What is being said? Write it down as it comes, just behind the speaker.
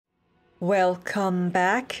Welcome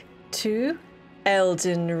back to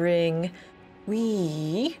Elden Ring.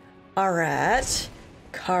 We are at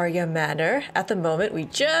Karya Manor. At the moment, we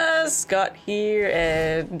just got here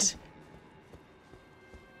and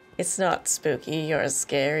it's not spooky or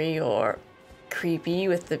scary or creepy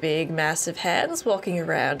with the big massive hands walking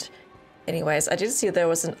around. Anyways, I did see there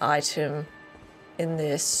was an item in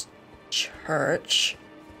this church.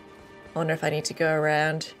 I wonder if I need to go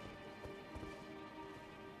around.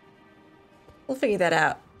 We'll figure that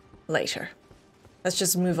out later. Let's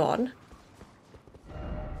just move on.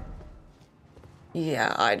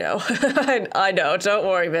 Yeah, I know. I know. Don't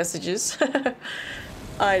worry, messages.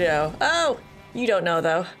 I know. Oh, you don't know,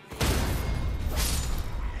 though.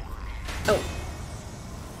 Oh.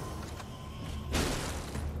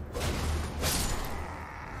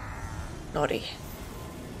 Naughty.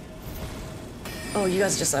 Oh, you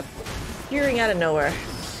guys are just appearing out of nowhere.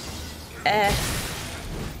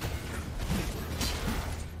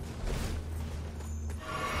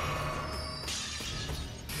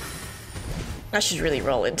 I should really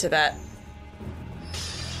roll into that.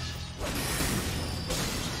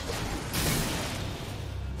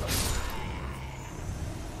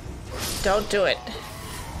 Don't do it.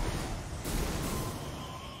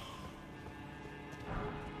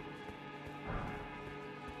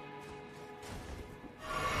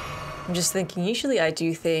 I'm just thinking, usually I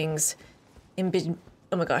do things in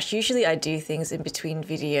oh my gosh, usually I do things in between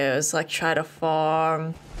videos, like try to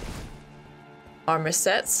farm armor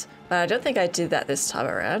sets. But I don't think I did that this time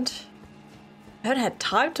around. I haven't had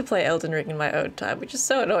time to play Elden Ring in my own time, which is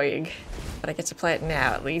so annoying. But I get to play it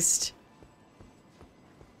now, at least.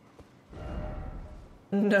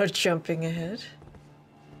 No jumping ahead.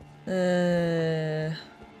 This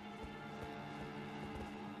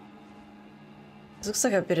looks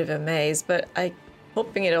like a bit of a maze, but I'm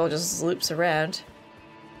hoping it all just loops around.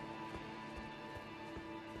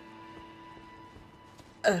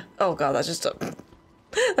 Oh god, that's just a...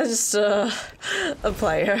 That's just a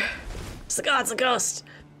player. It's like, oh, it's a ghost.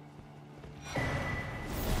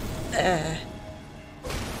 That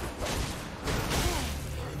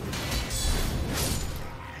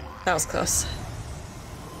was close.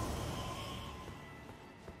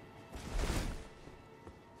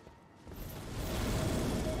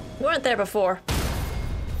 We weren't there before.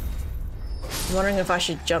 I'm wondering if I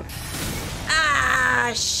should jump.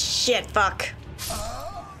 Ah, shit, fuck.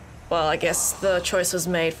 Well, I guess the choice was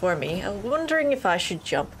made for me. I'm wondering if I should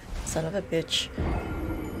jump. Son of a bitch.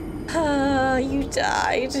 Ah, you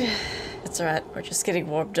died. It's alright, we're just getting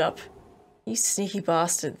warmed up. You sneaky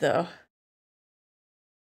bastard, though.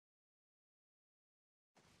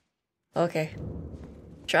 Okay.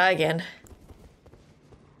 Try again.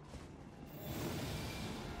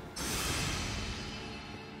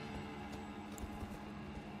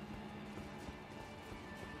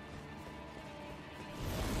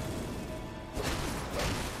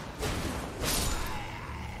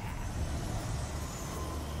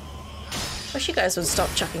 Wish you guys would stop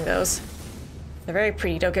chucking those. They're very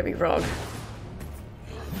pretty, don't get me wrong.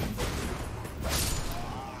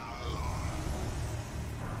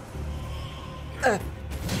 I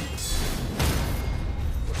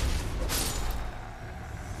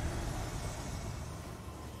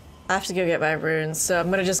have to go get my runes, so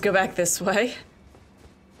I'm gonna just go back this way.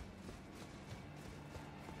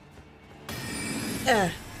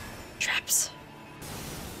 Traps.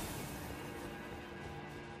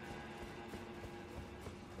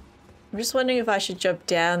 I'm just wondering if I should jump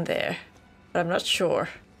down there, but I'm not sure.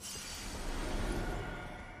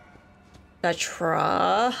 Should I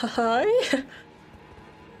try?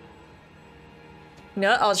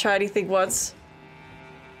 No, I'll try anything once.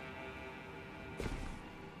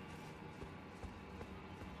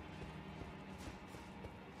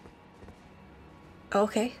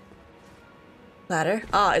 Okay. Ladder.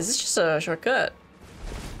 Ah, is this just a shortcut?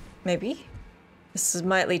 Maybe? This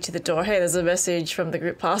might lead to the door. Hey, there's a message from the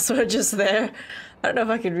group password just there. I don't know if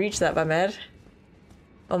I can reach that, my man.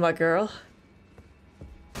 Oh, my girl.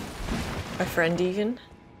 My friend, even.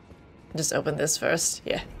 Just open this first.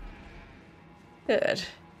 Yeah. Good.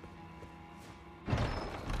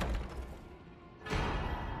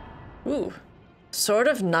 Ooh. Sword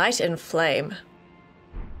of Night and Flame.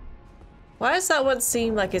 Why does that one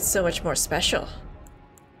seem like it's so much more special?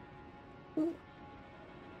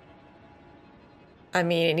 I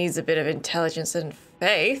mean, it needs a bit of intelligence and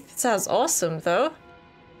faith. It sounds awesome, though.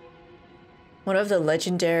 One of the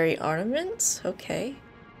legendary ornaments? Okay.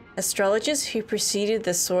 Astrologers who preceded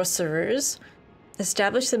the sorcerers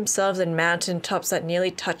established themselves in mountain tops that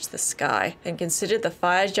nearly touched the sky and considered the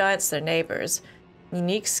fire giants their neighbors.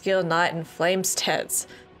 Unique skill, night, and flame stats.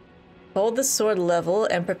 Hold the sword level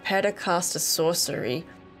and prepare to cast a sorcery.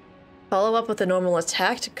 Follow up with a normal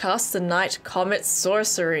attack to cast the Night Comet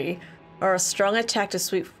Sorcery, or a strong attack to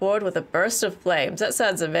sweep forward with a burst of flames. That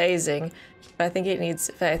sounds amazing, but I think it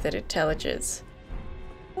needs faith and intelligence.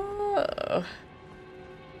 Oh.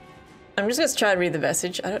 I'm just gonna try and read the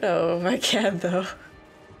message. I don't know if I can though.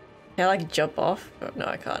 Can I like jump off? Oh, no,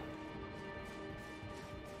 I can't.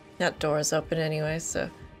 That door is open anyway, so.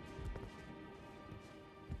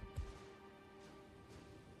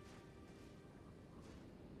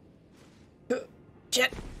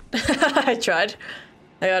 Shit. I tried.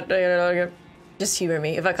 I got. Just humor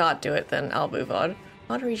me. If I can't do it, then I'll move on. I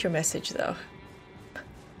want to read your message though.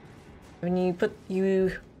 When you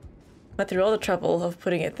went through all the trouble of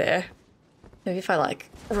putting it there. Maybe if I like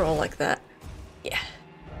roll like that. Yeah.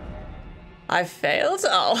 I failed?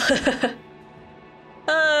 Oh.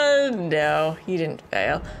 No, you didn't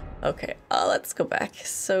fail. Okay, let's go back.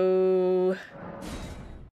 So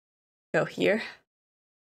go here.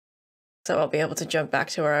 So I'll be able to jump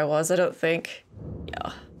back to where I was, I don't think.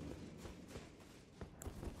 Yeah.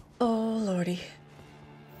 Oh, lordy.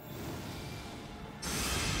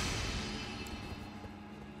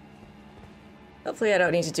 Hopefully I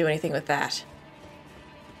don't need to do anything with that.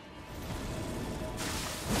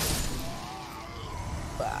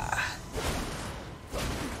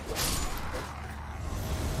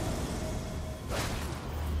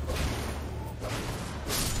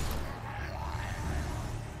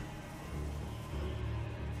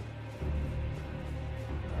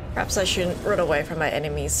 Perhaps I shouldn't run away from my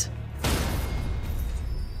enemies.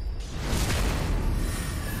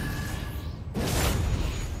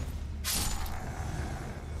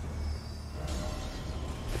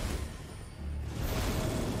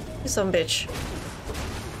 You some bitch.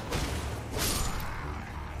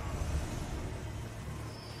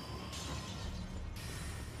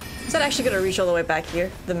 Is that actually gonna reach all the way back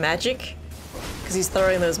here? The magic? Because he's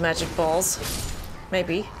throwing those magic balls.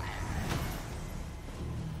 Maybe.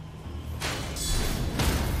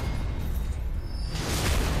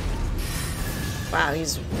 Wow,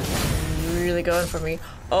 he's really going for me.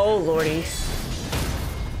 Oh, lordy.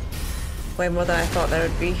 Way more than I thought that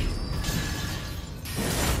would be.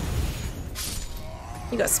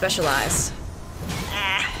 You got special eyes.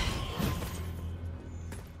 Ah.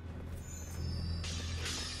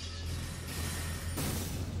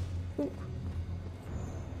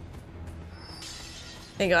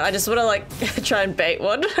 Hang on, I just want to like try and bait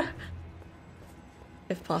one.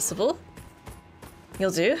 If possible.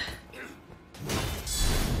 You'll do.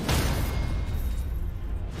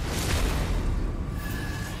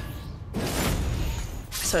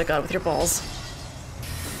 I swear to God, with your balls.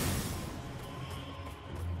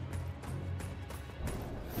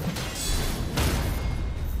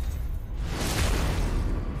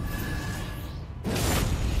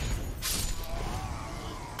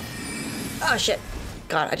 Oh shit.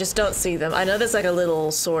 God, I just don't see them. I know there's like a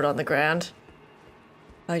little sword on the ground.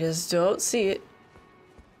 I just don't see it.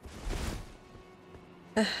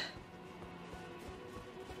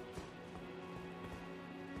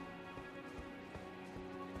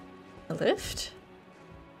 A lift?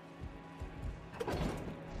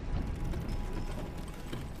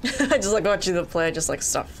 I just like watching the player just like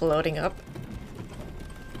start floating up.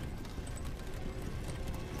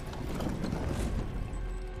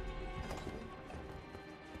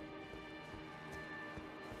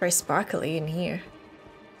 Very sparkly in here.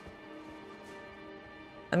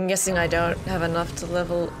 I'm guessing I don't have enough to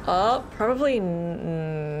level up. Probably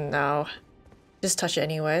no. Just touch it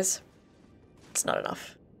anyways. It's not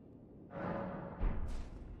enough.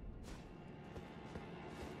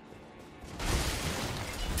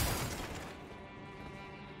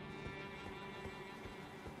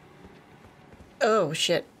 Oh,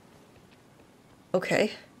 shit.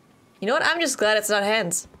 Okay. You know what? I'm just glad it's not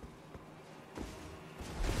hands.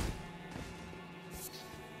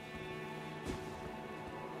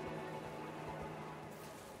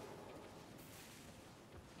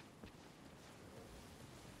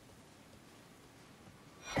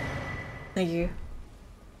 Thank you.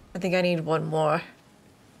 I think I need one more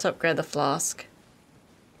to upgrade the flask.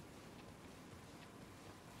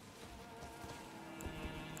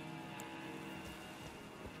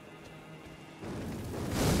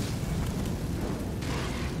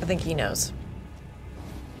 I think he knows.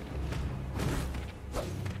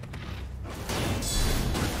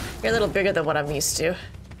 You're a little bigger than what I'm used to.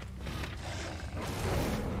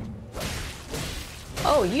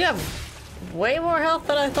 Oh, you have way more health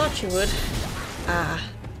than I thought you would. Ah.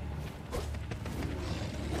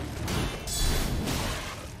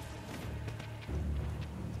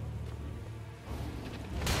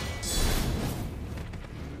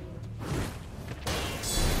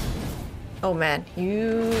 Oh man,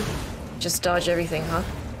 you just dodge everything, huh?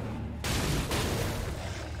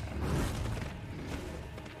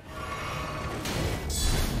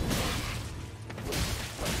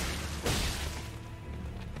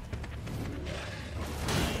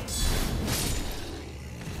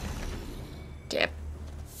 Damn.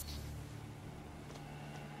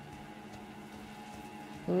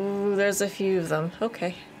 Ooh, there's a few of them.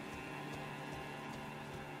 Okay.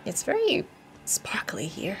 It's very sparkly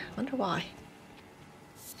here. Wonder why.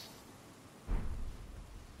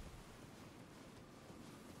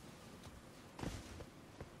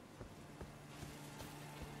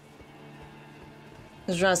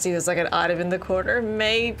 I was trying to see if there's like an item in the corner.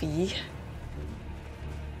 Maybe.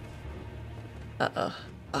 Uh-oh.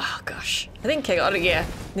 Oh gosh. I think I got it, yeah.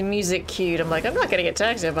 The music cued. I'm like, I'm not gonna get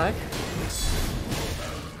attacked, am I?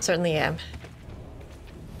 Certainly am.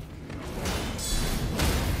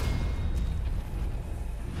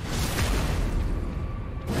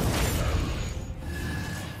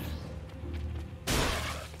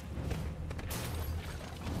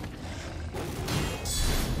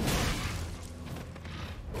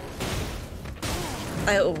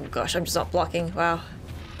 Oh gosh, I'm just not blocking. Wow.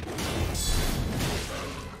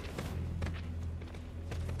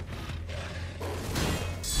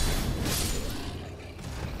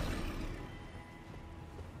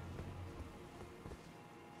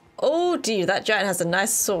 Oh dear, that giant has a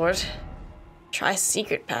nice sword. Try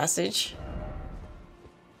secret passage.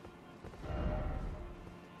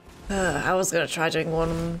 I was gonna try doing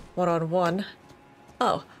one-on-one.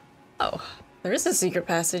 Oh, there is a secret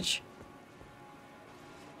passage.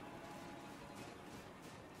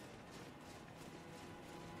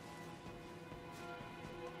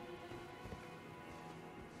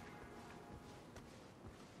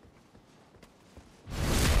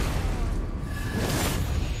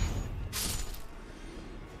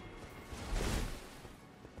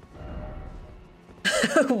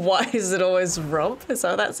 Why is it always rump? Is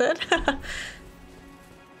that what that said?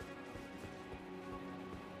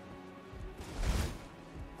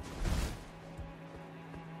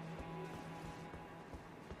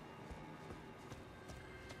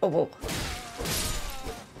 Oh, whoa.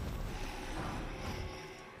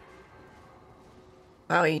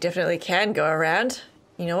 Wow, you definitely can go around.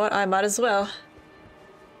 You know what? I might as well.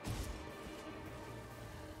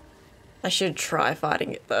 I should try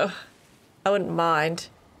fighting it, though. I wouldn't mind.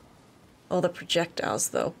 All the projectiles,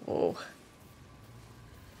 though. Whoa.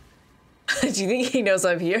 Do you think he knows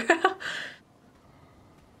I'm here?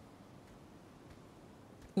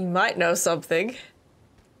 He might know something.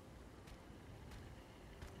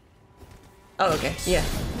 Oh, okay. Yeah.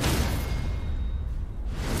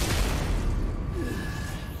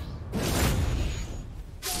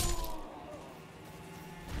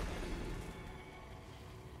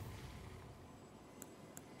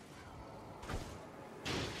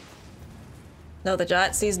 No, the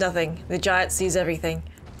giant sees nothing. The giant sees everything.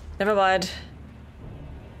 Never mind.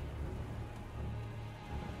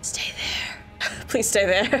 Stay there. Please stay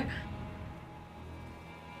there.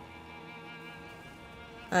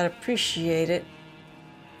 I'd appreciate it.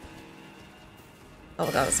 Oh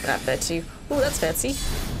my god, that's got that too. Ooh, that's fancy.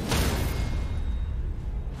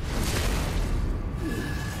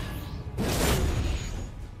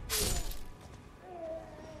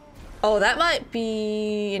 Oh, that might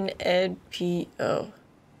be an NPO.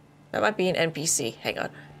 That might be an NPC. Hang on.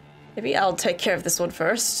 Maybe I'll take care of this one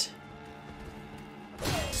first.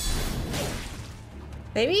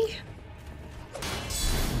 Maybe?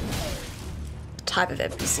 Type of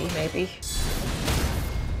NPC, maybe.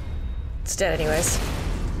 It's dead anyways.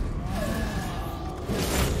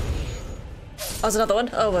 Oh, there's another one?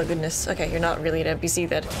 Oh my goodness. Okay, you're not really an NPC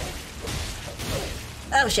then.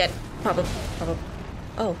 Oh shit. Problem.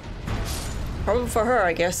 Oh. Problem for her,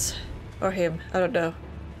 I guess. Or him. I don't know.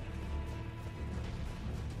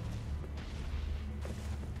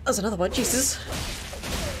 There's another one. Jesus.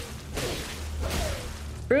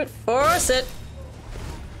 Brute force it.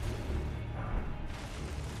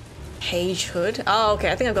 Page Hood. Oh,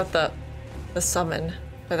 okay. I think I've got the summon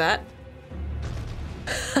for that.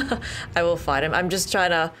 I will fight him. I'm just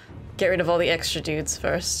trying to get rid of all the extra dudes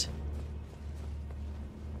first.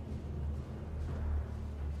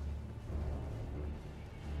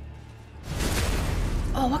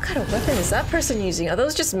 Oh, what kind of weapon is that person using? Are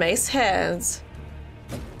those just mace hands?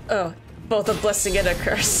 Oh, both a blessing and a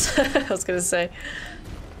curse. I was gonna say.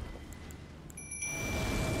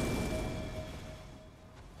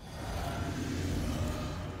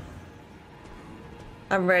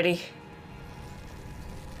 I'm ready.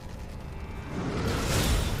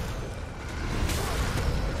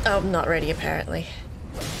 Oh, I'm not ready, apparently.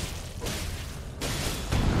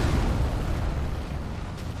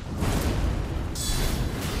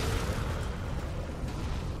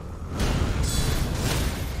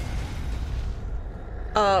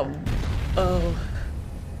 Oh.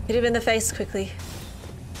 Hit him in the face quickly.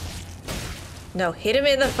 No, hit him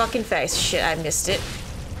in the fucking face. Shit, I missed it.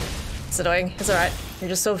 It's annoying. It's alright. You're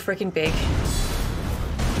just so freaking big.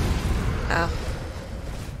 Ow.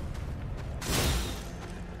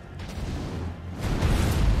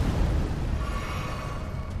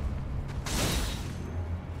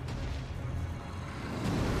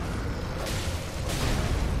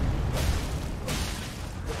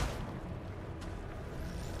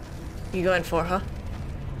 You going for, huh?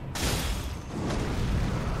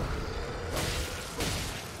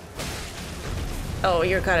 Oh,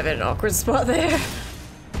 you're kind of in an awkward spot there.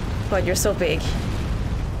 But you're so big.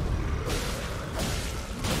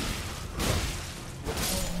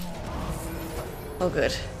 Oh,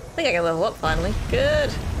 good. I think I can level up finally.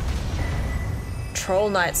 Good. Troll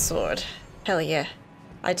Knight Sword. Hell yeah.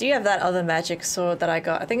 I do have that other magic sword that I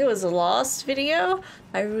got. I think it was the last video.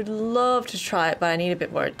 I would love to try it, but I need a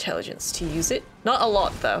bit more intelligence to use it. Not a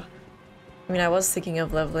lot, though. I mean, I was thinking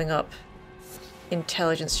of leveling up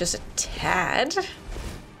intelligence just a tad.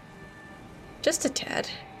 Just a tad.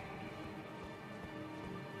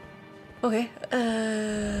 Okay.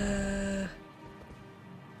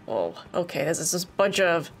 Whoa. Okay, there's this bunch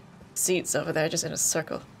of seats over there just in a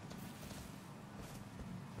circle.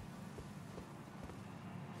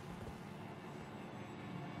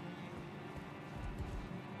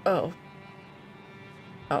 Oh.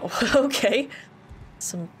 Oh, okay.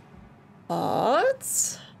 Some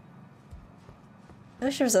pods? I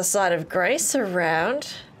wish there was a side of grace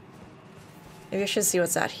around. Maybe I should see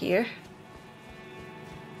what's out here.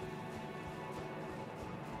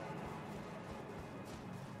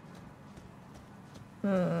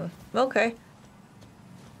 Okay.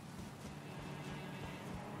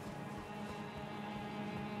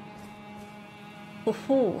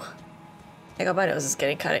 Woohoo. I got my nose is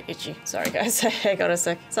getting kind of itchy. Sorry, guys. Hang on a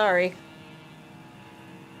sec. Sorry.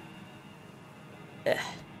 Ugh.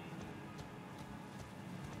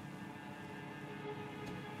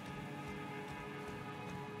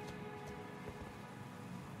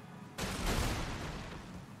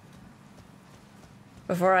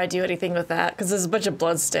 Before I do anything with that, because there's a bunch of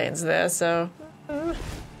blood stains there, so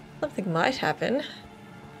something might happen.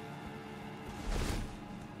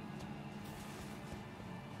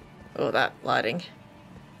 Oh, that lighting. Is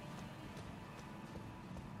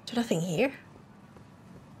there nothing here?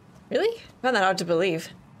 Really? I found that hard to believe.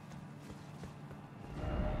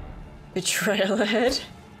 Betrayal ahead.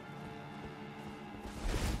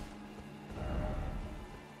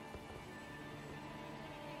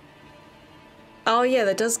 Oh yeah,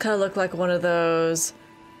 that does kind of look like one of those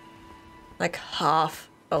like half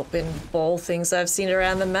open bowl things I've seen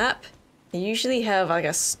around the map. They usually have like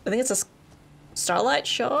I think it's a starlight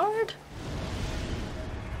shard?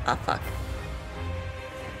 Ah, fuck.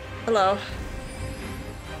 Hello.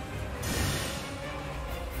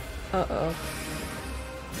 Uh-oh.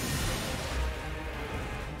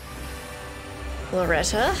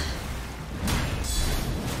 Loretta?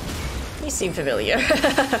 You seem familiar.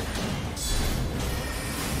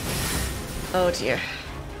 Oh dear.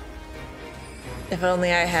 If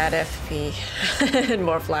only I had FP and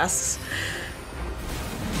more flasks.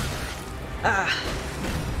 Ah.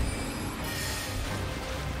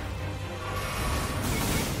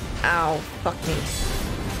 Ow, fuck me.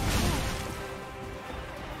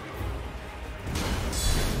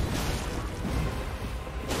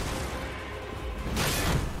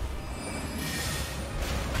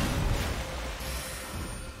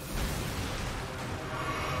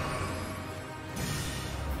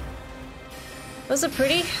 Those are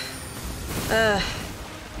pretty.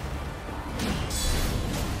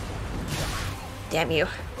 Damn you.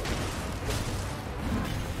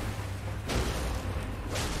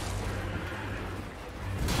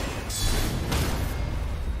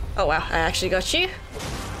 Oh wow, I actually got you.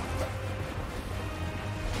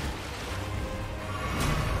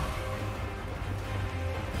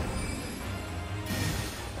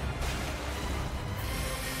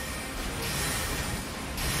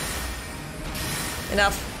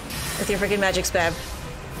 Enough with your freaking magic spam.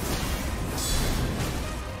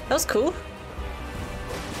 That was cool.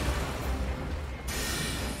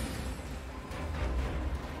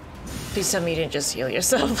 Please tell me you didn't just heal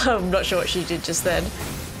yourself. I'm not sure what she did just then.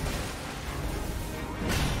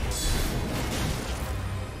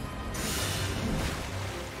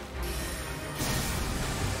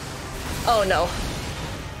 Oh no.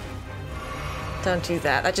 Don't do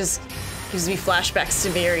that. That just gives me flashbacks to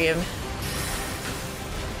Miriam.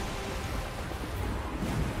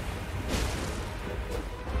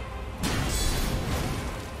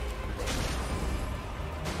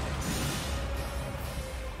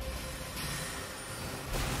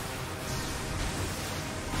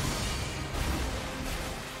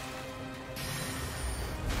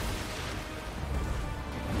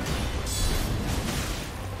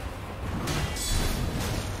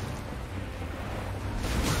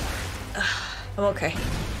 I'm okay.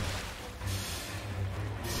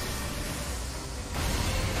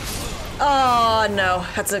 Oh no,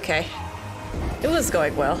 that's okay. It was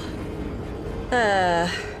going well.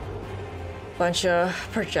 Bunch of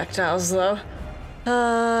projectiles though.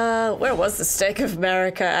 Where was the Stake of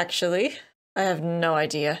America actually? I have no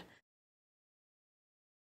idea.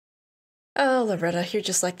 Oh, Loretta, you're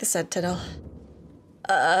just like the Sentinel.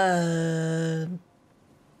 Where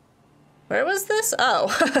was this? Oh,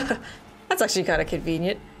 that's actually kind of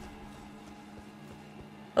convenient.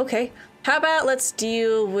 Okay, how about let's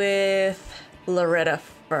deal with Loretta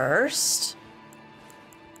first.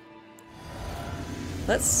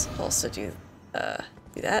 Let's also do that.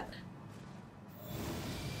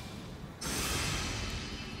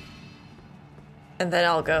 And then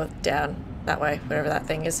I'll go down that way, whatever that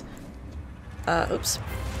thing is. Oops.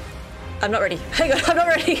 I'm not ready. Hang on, I'm not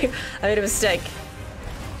ready. I made a mistake.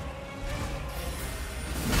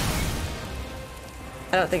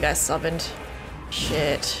 I don't think I summoned.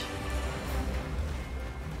 Shit.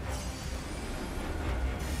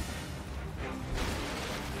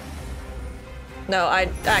 No,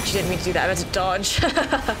 I actually didn't mean to do that. I meant to dodge.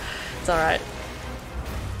 It's alright.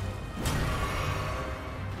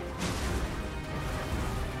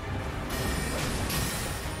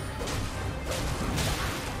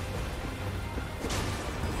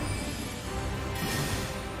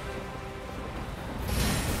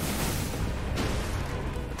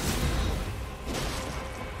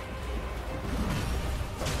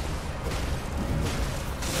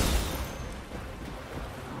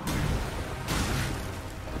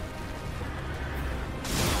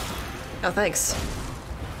 Oh, thanks.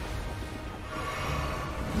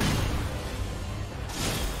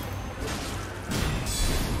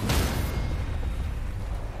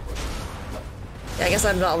 Yeah, I guess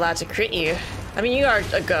I'm not allowed to crit you. I mean, you are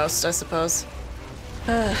a ghost, I suppose.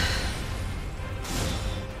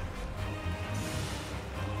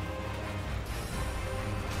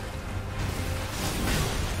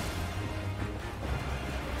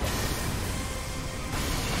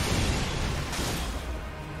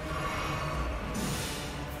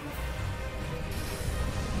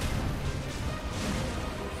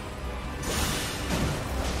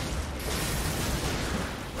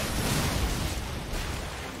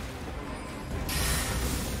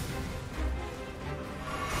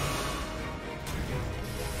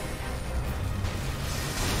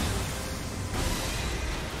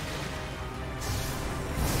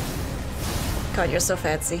 God, you're so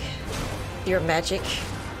fancy. You're magic.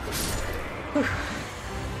 Whew.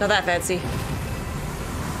 Not that fancy.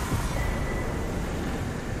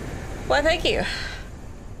 Why, thank you.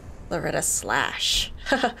 Loretta Slash.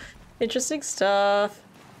 Interesting stuff.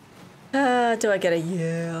 Do I get a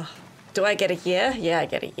yeah? Do I get a yeah? Yeah, I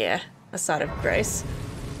get a yeah. A sign of grace.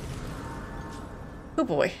 Oh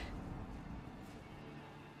boy.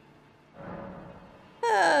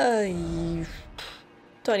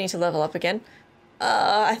 Do I need to level up again?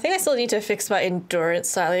 I think I still need to fix my endurance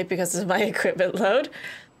slightly because of my equipment load,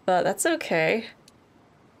 but that's okay.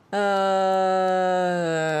 What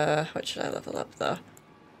should I level up though?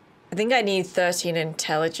 I think I need 13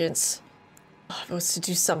 intelligence. Oh, it was to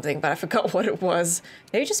do something, but I forgot what it was.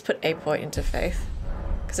 Maybe just put a point into faith,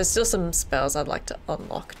 because there's still some spells I'd like to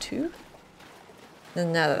unlock too.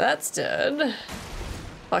 And now that that's done,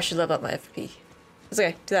 oh, I should level up my FP. It's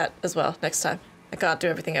okay, do that as well next time. I can't do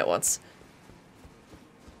everything at once.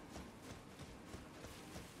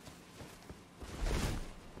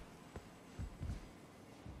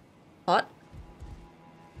 What?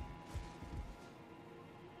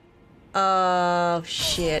 Oh,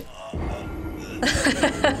 shit.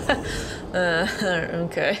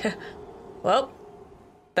 Okay. Well,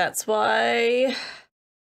 that's why...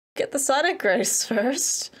 Get the sign of grace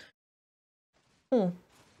first.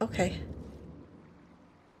 Okay.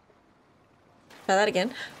 Try that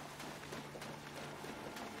again.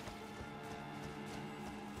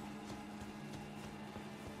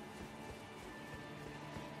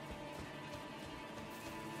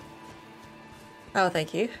 Oh,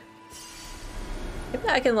 thank you. Maybe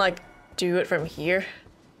I can, like, do it from here.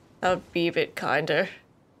 That would be a bit kinder.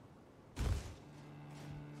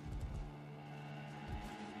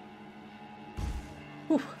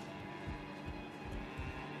 Whew.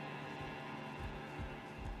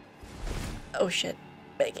 Oh shit.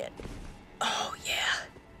 Make it. Oh yeah.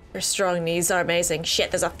 Your strong knees are amazing.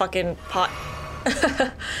 Shit, there's a fucking pot.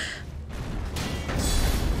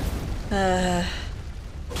 Are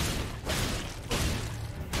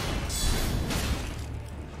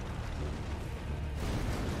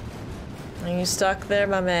you stuck there,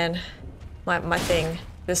 my man? My thing.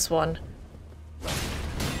 This one.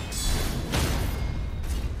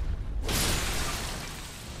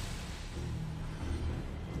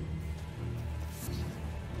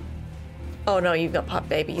 Oh no, you've got pot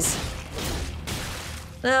babies.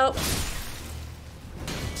 No.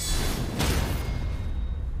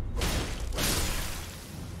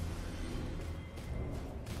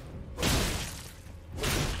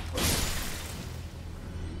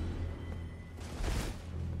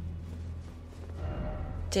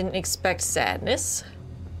 Didn't expect sadness.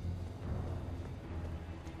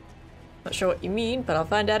 Not sure what you mean, but I'll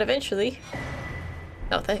find out eventually.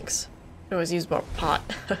 No, thanks. I always use more pot.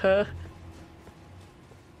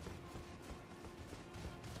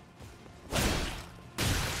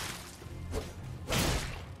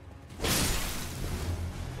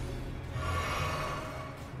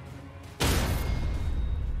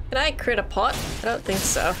 Can I crit a pot? I don't think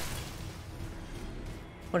so.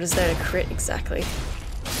 What is there to crit exactly?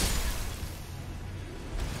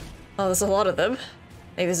 Oh, there's a lot of them.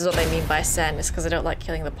 Maybe this is what they mean by sadness, because I don't like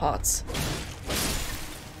killing the pots.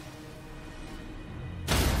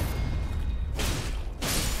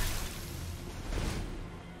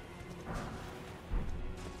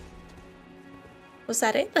 Was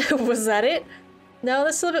that it? Was that it? No,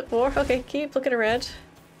 there's still a bit more. Okay, keep looking around.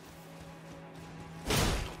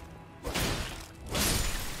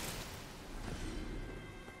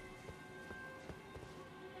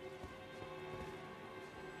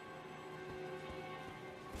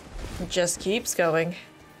 It just keeps going.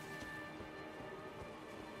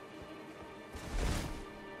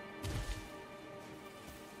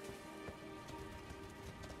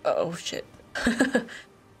 Oh shit.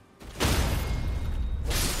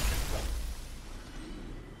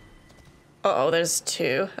 Uh-oh, there's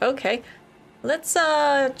two. Okay. Let's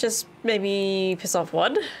just maybe piss off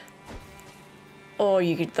one. Or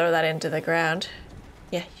you could throw that into the ground.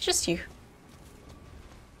 Yeah, just you.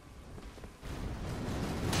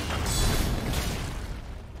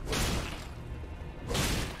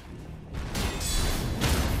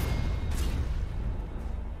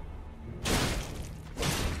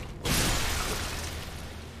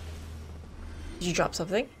 Did you drop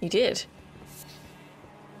something? You did.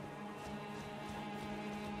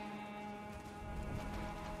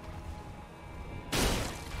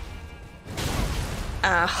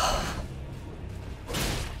 Ow.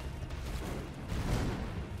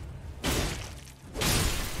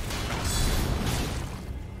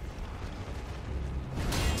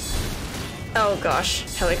 Oh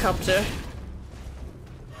gosh, helicopter.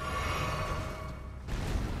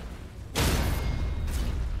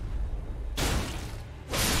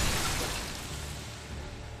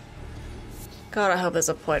 God, I hope there's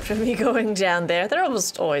a point for me going down there. There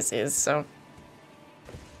almost always is, so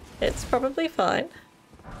it's probably fine.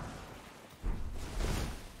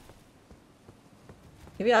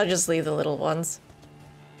 Maybe I'll just leave the little ones.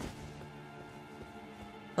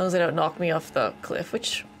 As long as they don't knock me off the cliff,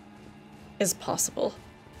 which is possible.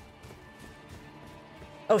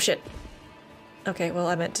 Oh shit. Okay, well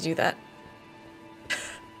I meant to do that.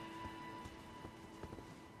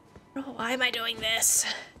 Oh, why am I doing this?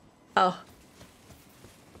 Oh.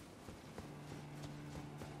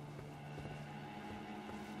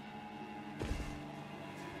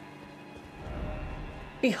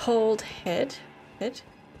 Behold head. Head?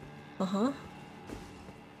 Uh-huh.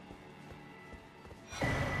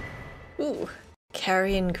 Ooh.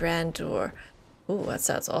 Carrion Grandeur. Ooh, that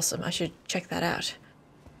sounds awesome. I should check that out.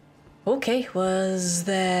 Okay, was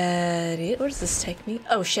that it? Where does this take me?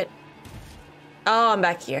 Oh, shit. Oh, I'm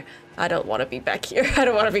back here. I don't want to be back here. I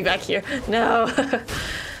don't want to be back here. No.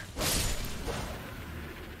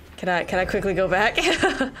 Can I quickly go back?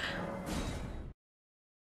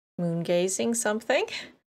 Moon gazing something?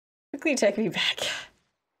 Quickly take me back.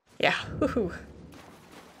 Yeah. Woohoo.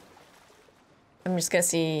 I'm just gonna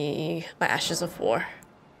see my Ashes of War.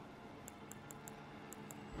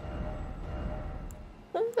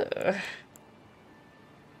 Ooh.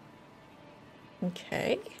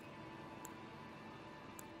 Okay.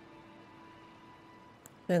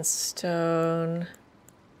 Then stone.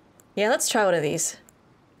 Yeah, let's try one of these.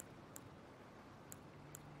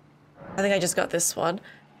 I think I just got this one.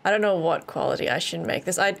 I don't know what quality I should make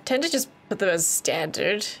this. I tend to just put them as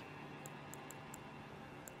standard.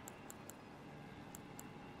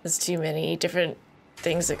 There's too many different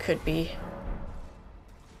things it could be.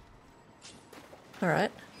 Alright.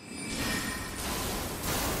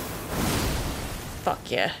 Fuck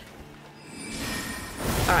yeah.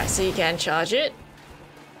 Alright, so you can charge it.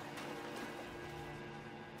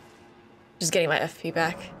 Just getting my FP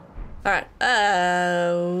back. Alright,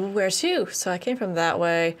 where to? So I came from that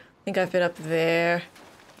way. I think I've been up there.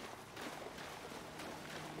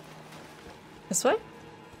 This way?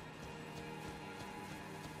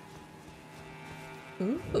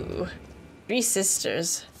 Ooh. 3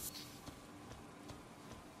 sisters.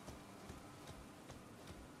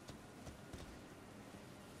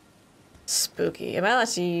 spooky. Am I allowed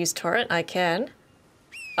to use torrent? I can.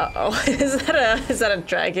 Uh-oh. Is that a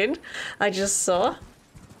dragon I just saw?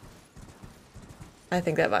 I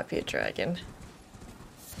think that might be a dragon.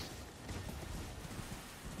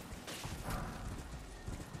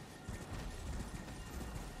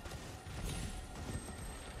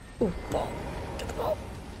 Ooh, ball. Get the ball.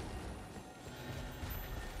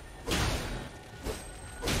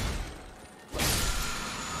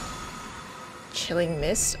 Chilling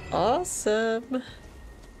mist. Awesome.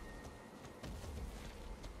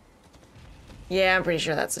 Yeah, I'm pretty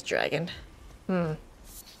sure that's a dragon.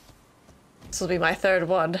 This will be my third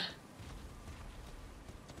one.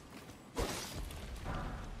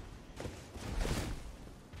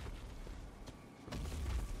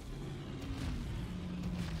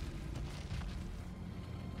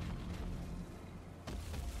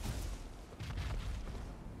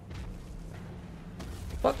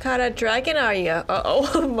 What kind of dragon are you?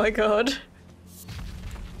 Uh-oh, oh my god.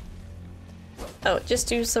 Oh, just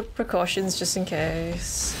do some precautions just in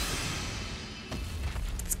case.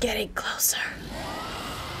 It's getting closer.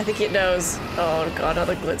 I think it knows. Oh god,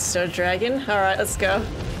 another glitstone dragon. Alright, let's go.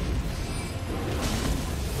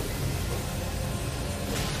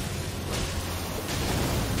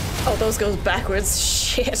 Oh, those goes backwards.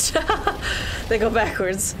 Shit. They go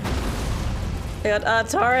backwards. They got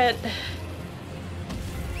turret.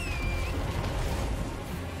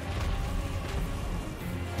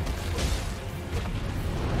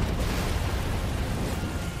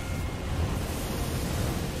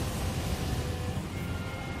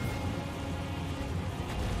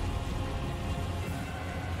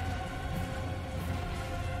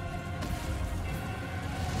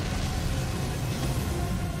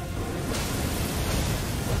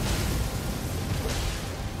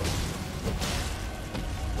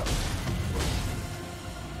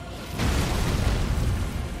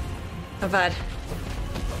 How bad?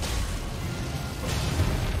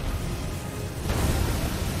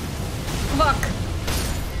 Fuck!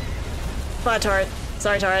 Bye, turret.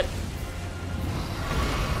 Sorry, turret.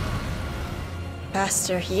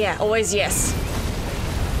 Faster. Yeah, always yes.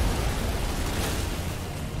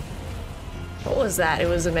 What was that? It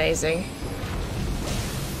was amazing.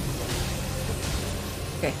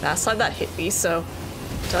 Okay, last time that hit me, so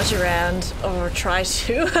dodge around or try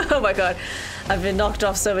to. Oh my god. I've been knocked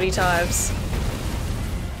off so many times.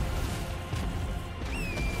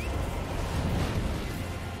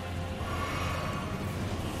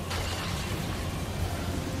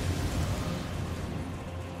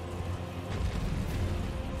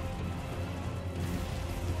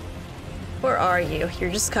 Where are you?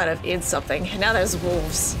 You're just kind of in something. Now there's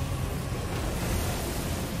wolves.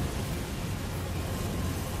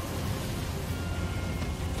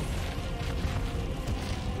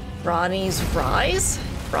 Ronnie's Rise?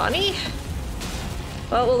 Ronnie?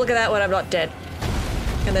 Well, we'll look at that when I'm not dead.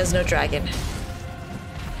 And there's no dragon.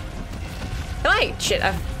 Oh, shit,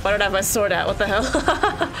 why don't I have my sword out? What the hell?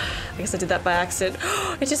 I guess I did that by accident.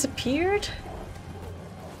 It disappeared?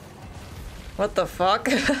 What the fuck?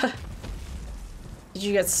 Did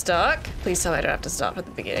you get stuck? Please tell me I don't have to start from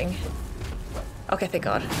the beginning. Okay, thank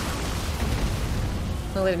god.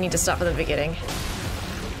 I didn't need to start from the beginning.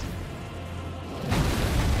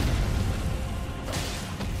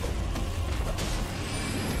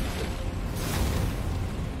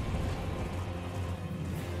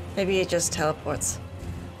 Maybe it just teleports.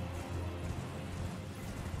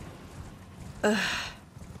 Ugh.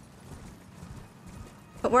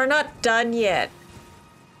 But we're not done yet.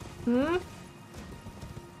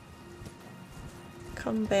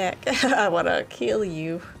 Come back. I wanna kill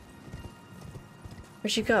you.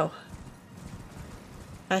 Where'd you go?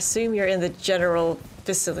 I assume you're in the general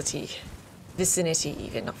vicinity. Vicinity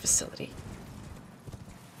even, not facility.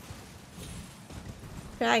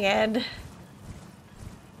 Dragon.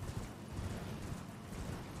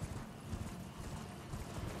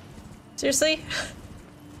 Seriously?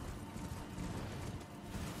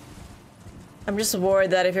 I'm just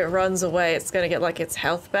worried that if it runs away, it's gonna get like its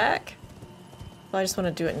health back. So I just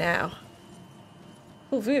want to do it now.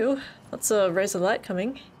 Cool view. Lots of rays of light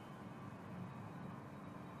coming.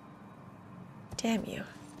 Damn you.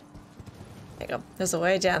 There you go. There's a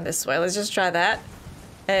way down this way. Let's just try that.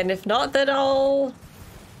 And if not, then I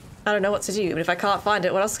don't know what to do. But if I can't find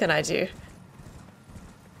it, what else can I do?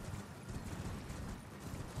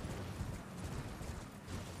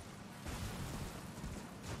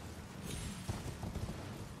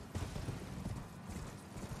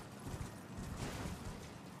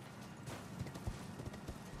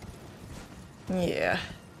 Yeah.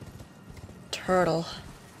 Turtle.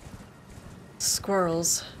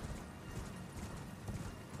 Squirrels.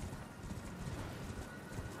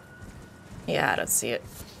 Yeah, I don't see it.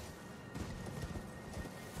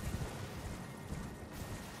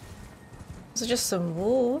 Those are just some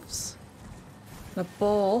wolves. And a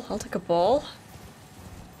ball. I'll take a ball.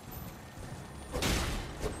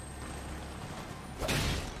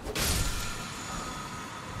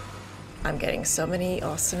 I'm getting so many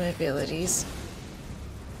awesome abilities.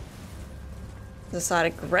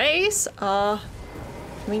 Decided grace? I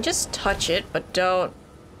mean, just touch it, but don't...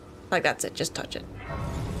 Like, that's it. Just touch it.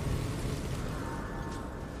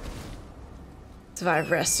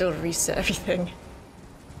 Survive rest, it'll reset everything.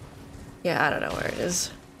 Yeah, I don't know where it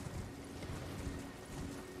is.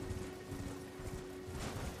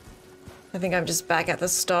 I think I'm just back at the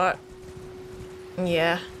start.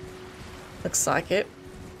 Yeah. Looks like it.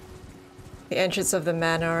 The entrance of the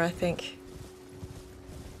manor, I think.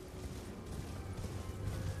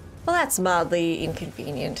 Well, that's mildly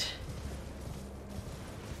inconvenient.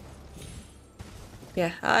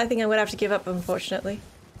 Yeah, I think I'm gonna have to give up, unfortunately.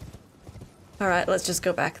 Alright, let's just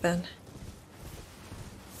go back then.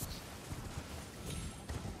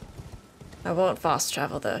 I won't fast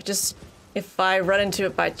travel though. Just if I run into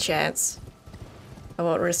it by chance, I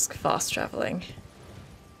won't risk fast traveling.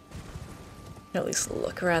 At least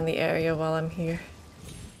look around the area while I'm here.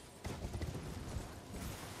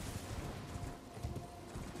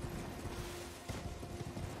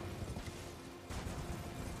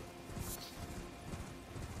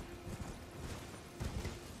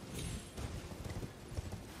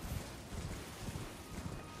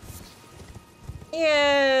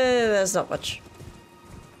 Yeah, there's not much.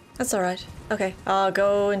 That's alright. Okay, I'll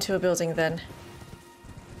go into a building then.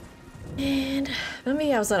 And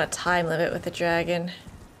maybe I was on a time limit with the dragon.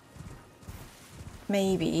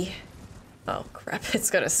 Maybe. Oh crap,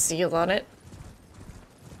 it's got a seal on it.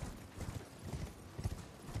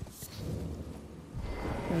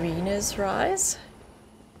 Rena's Rise?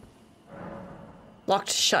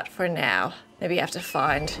 Locked shut for now. Maybe I have to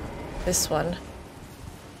find this one.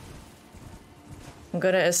 I'm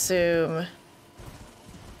gonna assume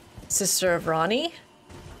Sister of Ronnie?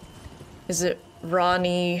 Is it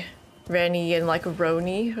Ronnie, Rennie, and like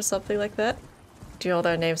Roni or something like that? Do all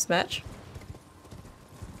their names match?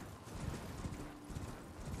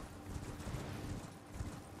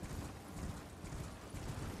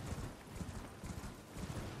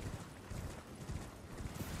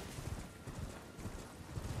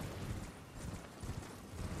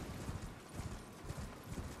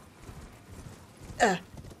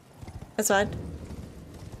 That's fine.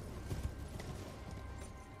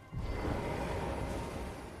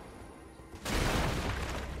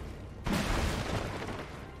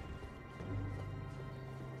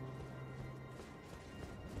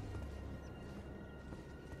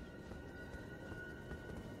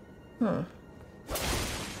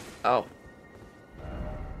 Oh.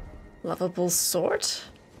 Lovable sort?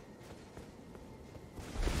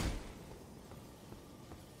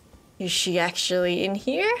 Is she actually in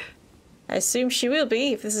here? I assume she will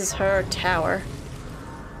be if this is her tower.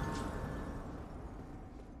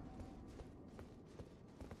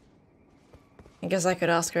 I guess I could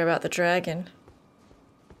ask her about the dragon.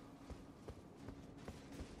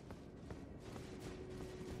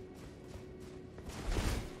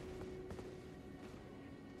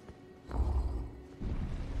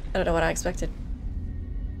 I don't know what I expected.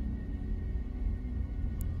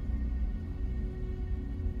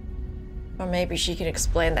 Or maybe she could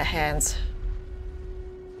explain the hands.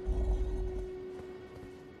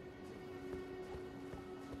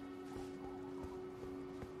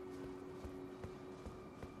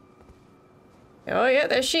 Oh yeah,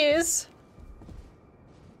 there she is.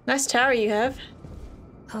 Nice tower you have.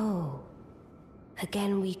 Oh,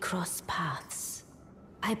 again we cross paths.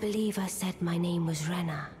 I believe I said my name was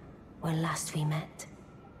Rena when last we met.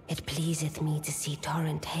 It pleaseth me to see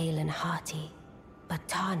Torrent hale and hearty, but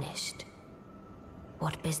Tarnished.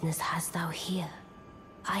 What business hast thou here?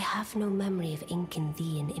 I have no memory of inking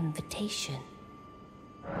thee an invitation.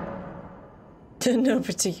 No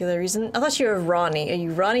particular reason. I thought you were Ronnie. Are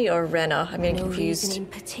you Ronnie or Rena? I'm getting confused. No reason in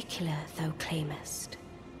particular, thou claimest.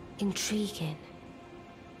 Intriguing.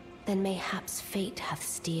 Then mayhaps fate hath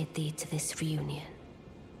steered thee to this reunion.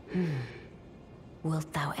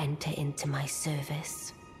 Wilt thou enter into my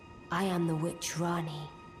service? I am the witch Rani.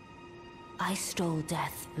 I stole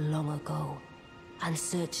death long ago, and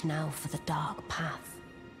search now for the dark path,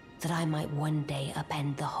 that I might one day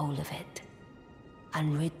upend the whole of it,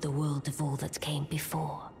 and rid the world of all that came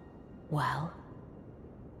before. Well,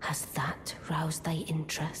 has that roused thy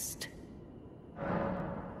interest?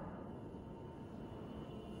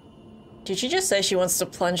 Did she just say she wants to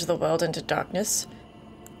plunge the world into darkness?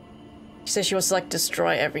 She says she wants to, like,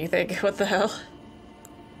 destroy everything. What the hell?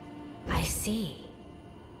 I see.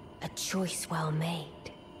 A choice well made.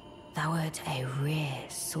 Thou art a rare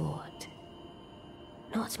sword.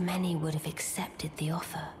 Not many would have accepted the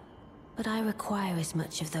offer, but I require as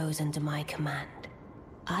much of those under my command.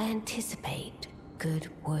 I anticipate good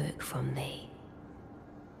work from thee.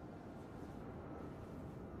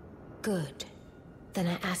 Good. Then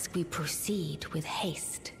I ask we proceed with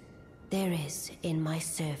haste. There is, in my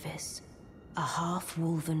service, a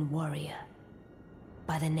half-wolven warrior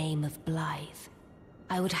by the name of Blythe.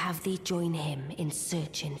 I would have thee join him in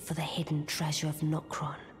searching for the hidden treasure of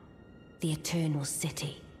Nokron, the Eternal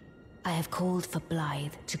City. I have called for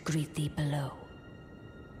Blythe to greet thee below.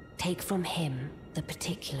 Take from him the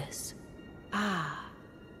particulars. Ah,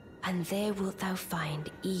 and there wilt thou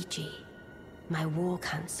find Iji, my war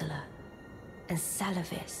counselor, and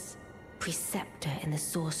Salavis, preceptor in the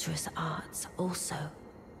sorcerous arts also.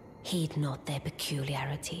 Heed not their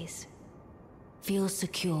peculiarities. Feel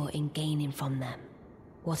secure in gaining from them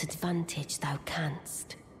what advantage thou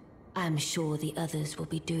canst. I am sure the others will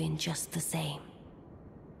be doing just the same.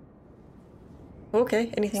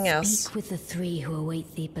 Okay, anything else? Speak with the three who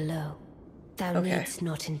await thee below. Thou needst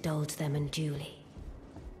not indulge them unduly.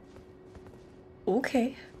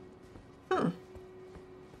 Okay.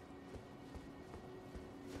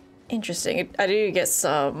 Interesting. I do get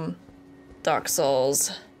some Dark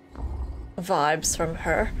Souls vibes from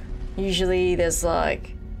her. Usually there's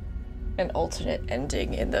like an alternate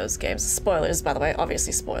ending in those games. Spoilers, by the way,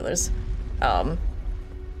 obviously spoilers.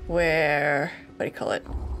 Where, what do you call it?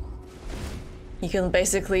 You can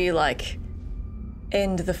basically like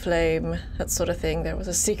end the flame, that sort of thing. There was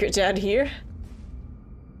a secret down here.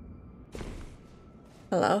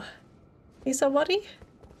 Hello? You somebody?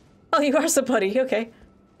 Oh, you are somebody, okay.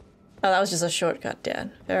 Oh, that was just a shortcut,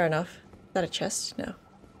 Dan. Fair enough. Is that a chest? No.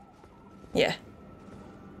 Yeah.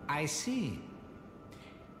 I see.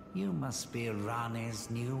 You must be Rani's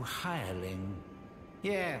new hireling.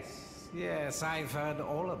 Yes, I've heard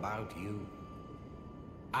all about you.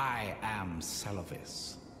 I am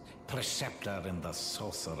Salavis, preceptor in the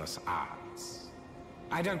sorcerous arts.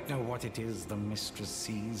 I don't know what it is the mistress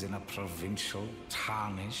sees in a provincial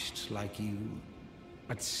Tarnished like you,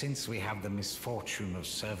 but since we have the misfortune of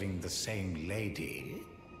serving the same lady,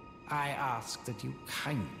 I ask that you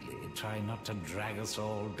kindly try not to drag us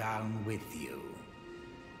all down with you.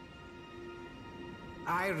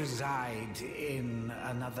 I reside in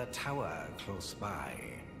another tower close by.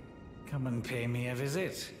 Come and pay me a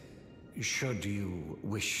visit, should you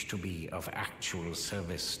wish to be of actual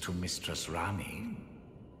service to Mistress Rani.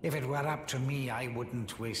 If it were up to me, I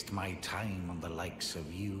wouldn't waste my time on the likes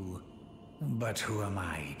of you. But who am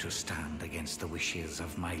I to stand against the wishes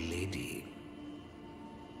of my lady?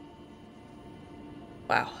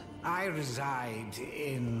 Wow. I reside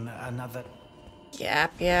in another...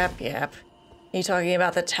 Yep. You talking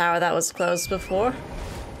about the tower that was closed before?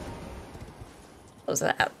 What was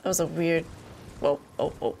that? That was a weird... Whoa.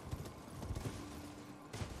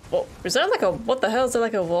 Whoa. Is there like a... What the hell? Is there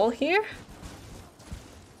like a wall here?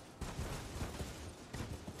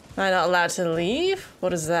 Am I not allowed to leave?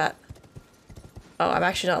 What is that? Oh, I'm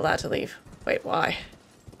actually not allowed to leave. Wait, why?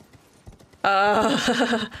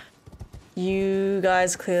 You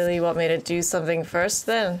guys clearly want me to do something first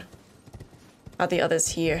then? Are the others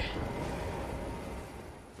here?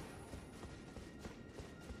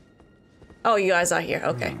 Oh, you guys are here.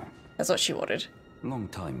 Okay. That's what she wanted. Long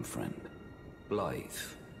time, friend. Blythe.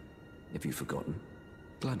 Have you forgotten?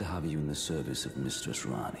 Glad to have you in the service of Mistress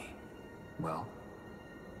Rani. Well,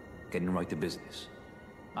 getting right to business.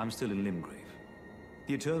 I'm still in Limgrave.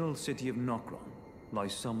 The eternal city of Nokron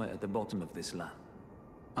lies somewhere at the bottom of this land.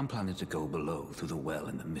 I'm planning to go below through the well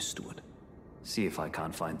in the Mistwood. See if I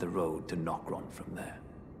can't find the road to Nokron from there.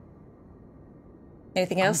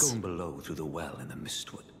 Anything else? I'm going below through the well in the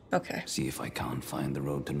Mistwood. Okay. See if I can't find the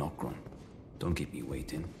road to Nokron. Don't keep me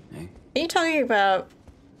waiting, eh? Are you talking about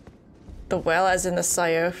the well as in the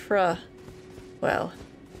Siofra well?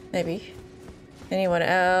 Maybe. Anyone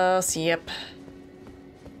else? Yep.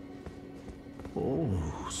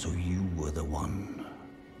 Oh, so you were the one.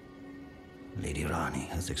 Lady Rani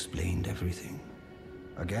has explained everything.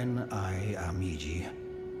 Again, I am Iji,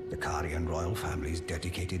 the Karian royal family's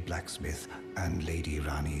dedicated blacksmith and Lady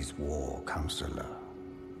Rani's war counselor.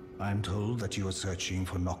 I'm told that you are searching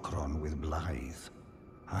for Nokron with Blythe.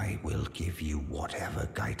 I will give you whatever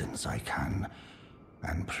guidance I can,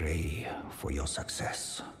 and pray for your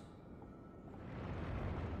success.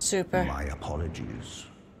 Super. My apologies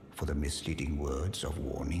for the misleading words of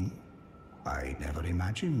warning. I never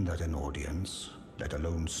imagined that an audience let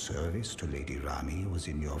alone service to Lady Rani, was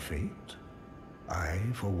in your fate. I,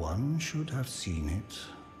 for one, should have seen it,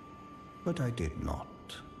 but I did not.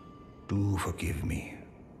 Do forgive me,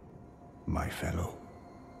 my fellow.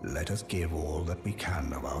 Let us give all that we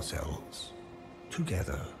can of ourselves,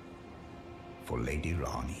 together, for Lady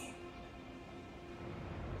Rani.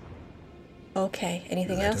 Okay,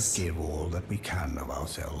 anything else? Let us give all that we can of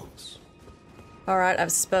ourselves. Alright,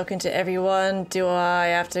 I've spoken to everyone. Do I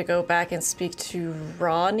have to go back and speak to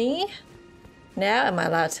Rani? Now, am I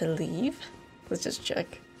allowed to leave? Let's just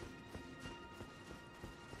check.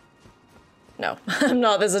 No, I'm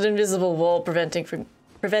not. There's an invisible wall preventing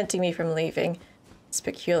me from leaving. It's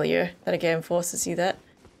peculiar that a game forces you that.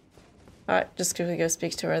 Alright, just quickly go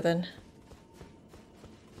speak to her then.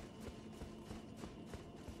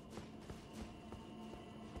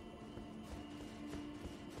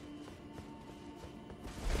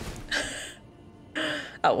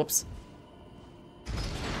 Oh, whoops.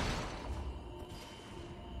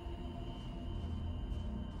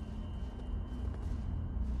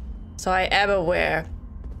 So I am aware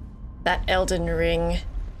that Elden Ring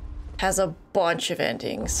has a bunch of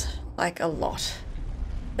endings. Like, a lot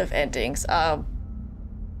of endings. I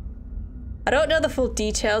don't know the full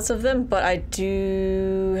details of them, but I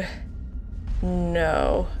do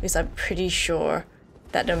know, because I'm pretty sure,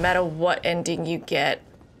 that no matter what ending you get,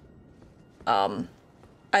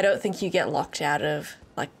 I don't think you get locked out of,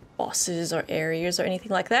 like, bosses or areas or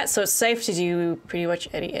anything like that, so it's safe to do pretty much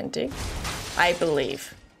any ending, I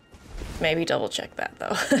believe. Maybe double check that,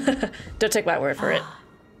 though. Don't take my word for it.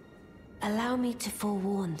 Allow me to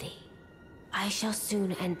forewarn thee. I shall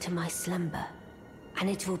soon enter my slumber, and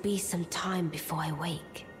it will be some time before I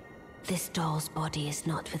wake. This doll's body is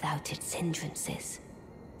not without its hindrances.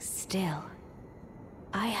 Still,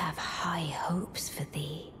 I have high hopes for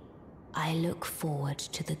thee. I look forward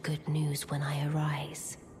to the good news when I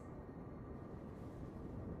arise.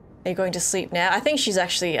 Are you going to sleep now? I think she's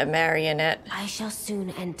actually a marionette. I shall soon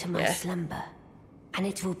enter my slumber, and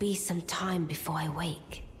it will be some time before I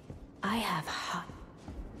wake. I have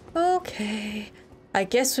Okay. I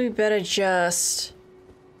guess we better just...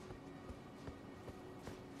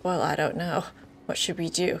 Well, I don't know. What should we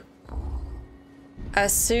do? I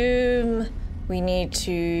assume we need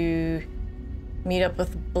to meet up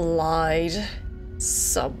with Blythe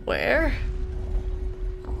somewhere.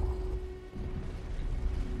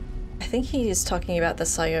 I think he is talking about the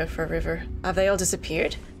Sayofa River. Have they all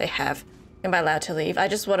disappeared? They have. Am I allowed to leave? I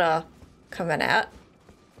just want to come on out.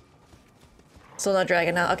 Still no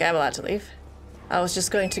dragon now? Okay, I'm allowed to leave. I was just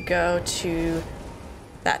going to go to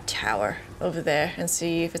that tower over there and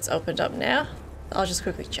see if it's opened up now. I'll just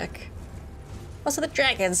quickly check. Also, the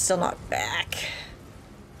dragon's still not back.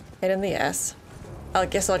 Hit in the ass. I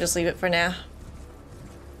guess I'll just leave it for now.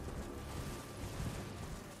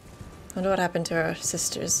 Wonder what happened to our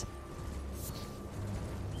sisters.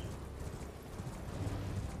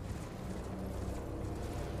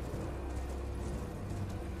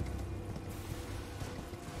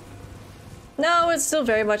 No, it's still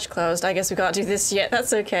very much closed. I guess we can't do this yet.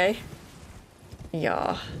 That's okay.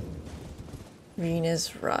 Yeah.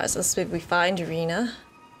 Rena's Rise. Let's see if we find Rena.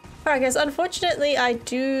 Alright guys, unfortunately I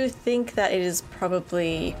do think that it is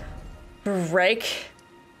probably break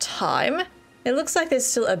time. It looks like there's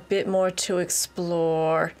still a bit more to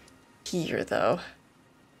explore here though.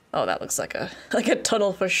 Oh, that looks like a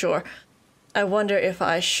tunnel for sure. I wonder if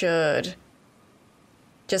I should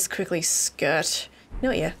just quickly skirt. You know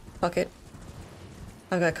what, yeah, fuck it.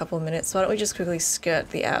 I've got a couple of minutes. Why don't we just quickly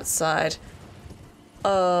skirt the outside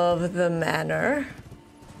of the manor?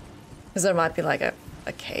 Because there might be like a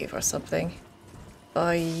cave or something.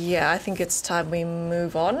 Yeah, I think it's time we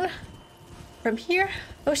move on from here.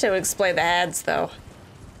 I wish they would explain the ads though.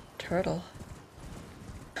 Turtle.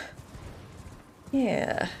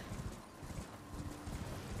 Yeah.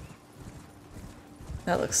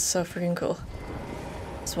 That looks so freaking cool.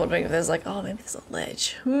 Just wondering if there's like, oh, maybe there's a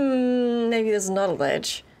ledge. Maybe there's not a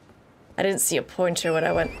ledge. I didn't see a pointer when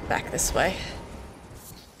I went back this way.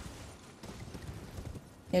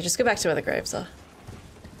 Yeah, just go back to where the graves are.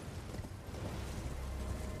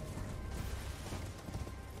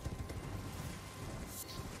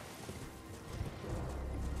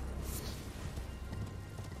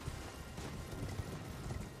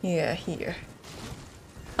 Yeah, here.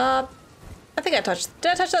 I think I touched...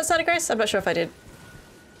 Did I touch that side of grace? I'm not sure if I did.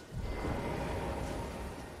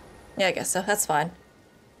 Yeah, I guess so. That's fine.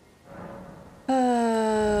 No.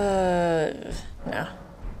 A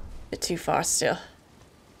bit too far still.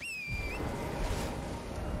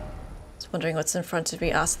 Just wondering what's in front of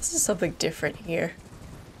me. Ah, so this is something different here.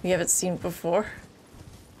 We haven't seen before.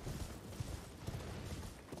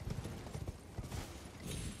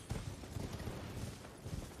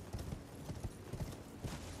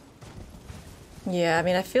 Yeah, I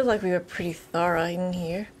mean, I feel like we were pretty thorough in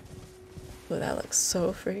here. Oh, that looks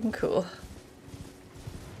so freaking cool.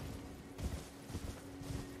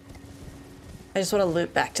 I just want to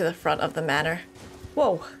loop back to the front of the manor.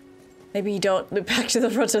 Whoa! Maybe you don't loop back to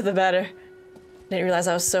the front of the manor. Didn't realize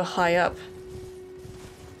I was so high up.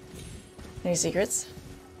 Any secrets?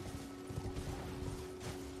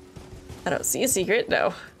 I don't see a secret,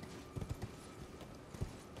 no.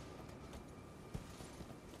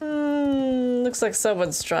 Looks like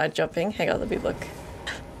someone's tried jumping. Hang on, let me look.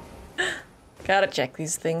 Gotta check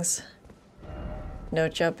these things. No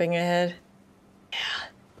jumping ahead. Yeah,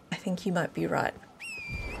 I think you might be right.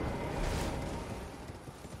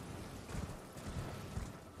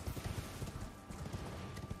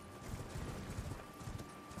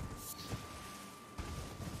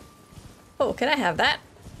 Oh, can I have that?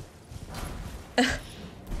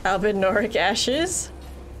 Albinoric ashes?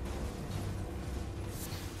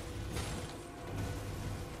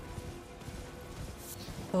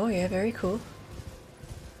 Oh yeah, very cool.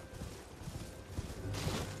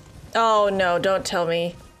 Oh no, don't tell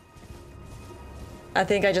me. I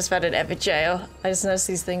think I just found an epic jail. I just noticed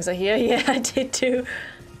these things are here. Yeah, I did too.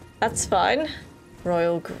 That's fine.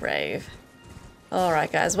 Royal grave.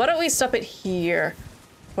 Alright guys, why don't we stop it here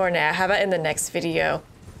for now? How about in the next video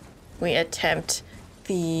we attempt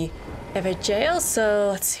the epic jail?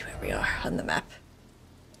 So let's see where we are on the map.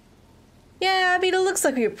 Yeah, I mean, it looks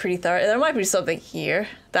like we were pretty thorough. There might be something here.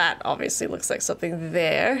 That obviously looks like something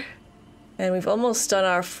there. And we've almost done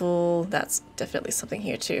our full... That's definitely something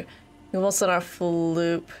here too. We've almost done our full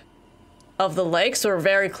loop of the lakes. We're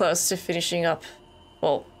very close to finishing up...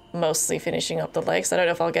 Well, mostly finishing up the lakes. I don't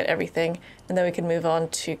know if I'll get everything. And then we can move on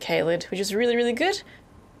to Caelid, which is really, really good.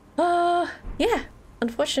 Yeah.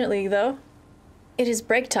 Unfortunately, though, it is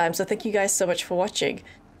break time, so thank you guys so much for watching.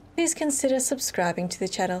 Please consider subscribing to the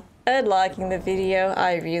channel and liking the video.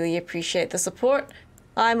 I really appreciate the support.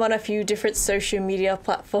 I'm on a few different social media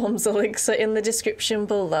platforms. The links are in the description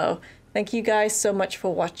below. Thank you guys so much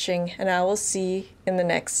for watching, and I will see you in the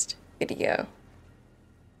next video.